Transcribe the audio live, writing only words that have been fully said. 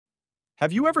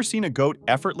Have you ever seen a goat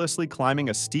effortlessly climbing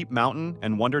a steep mountain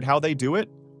and wondered how they do it?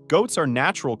 Goats are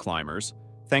natural climbers,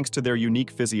 thanks to their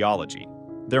unique physiology.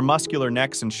 Their muscular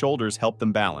necks and shoulders help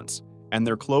them balance, and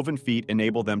their cloven feet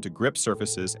enable them to grip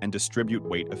surfaces and distribute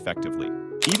weight effectively.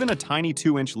 Even a tiny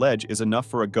 2-inch ledge is enough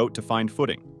for a goat to find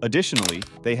footing. Additionally,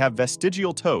 they have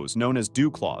vestigial toes known as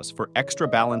dew claws for extra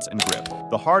balance and grip.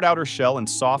 The hard outer shell and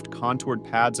soft contoured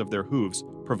pads of their hooves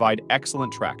provide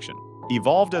excellent traction.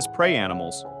 Evolved as prey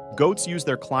animals, goats use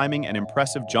their climbing and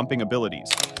impressive jumping abilities.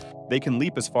 They can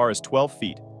leap as far as 12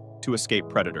 feet to escape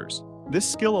predators. This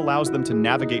skill allows them to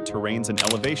navigate terrains and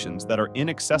elevations that are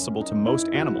inaccessible to most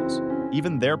animals,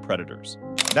 even their predators.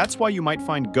 That's why you might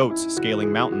find goats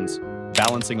scaling mountains,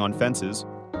 balancing on fences,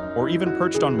 or even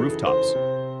perched on rooftops.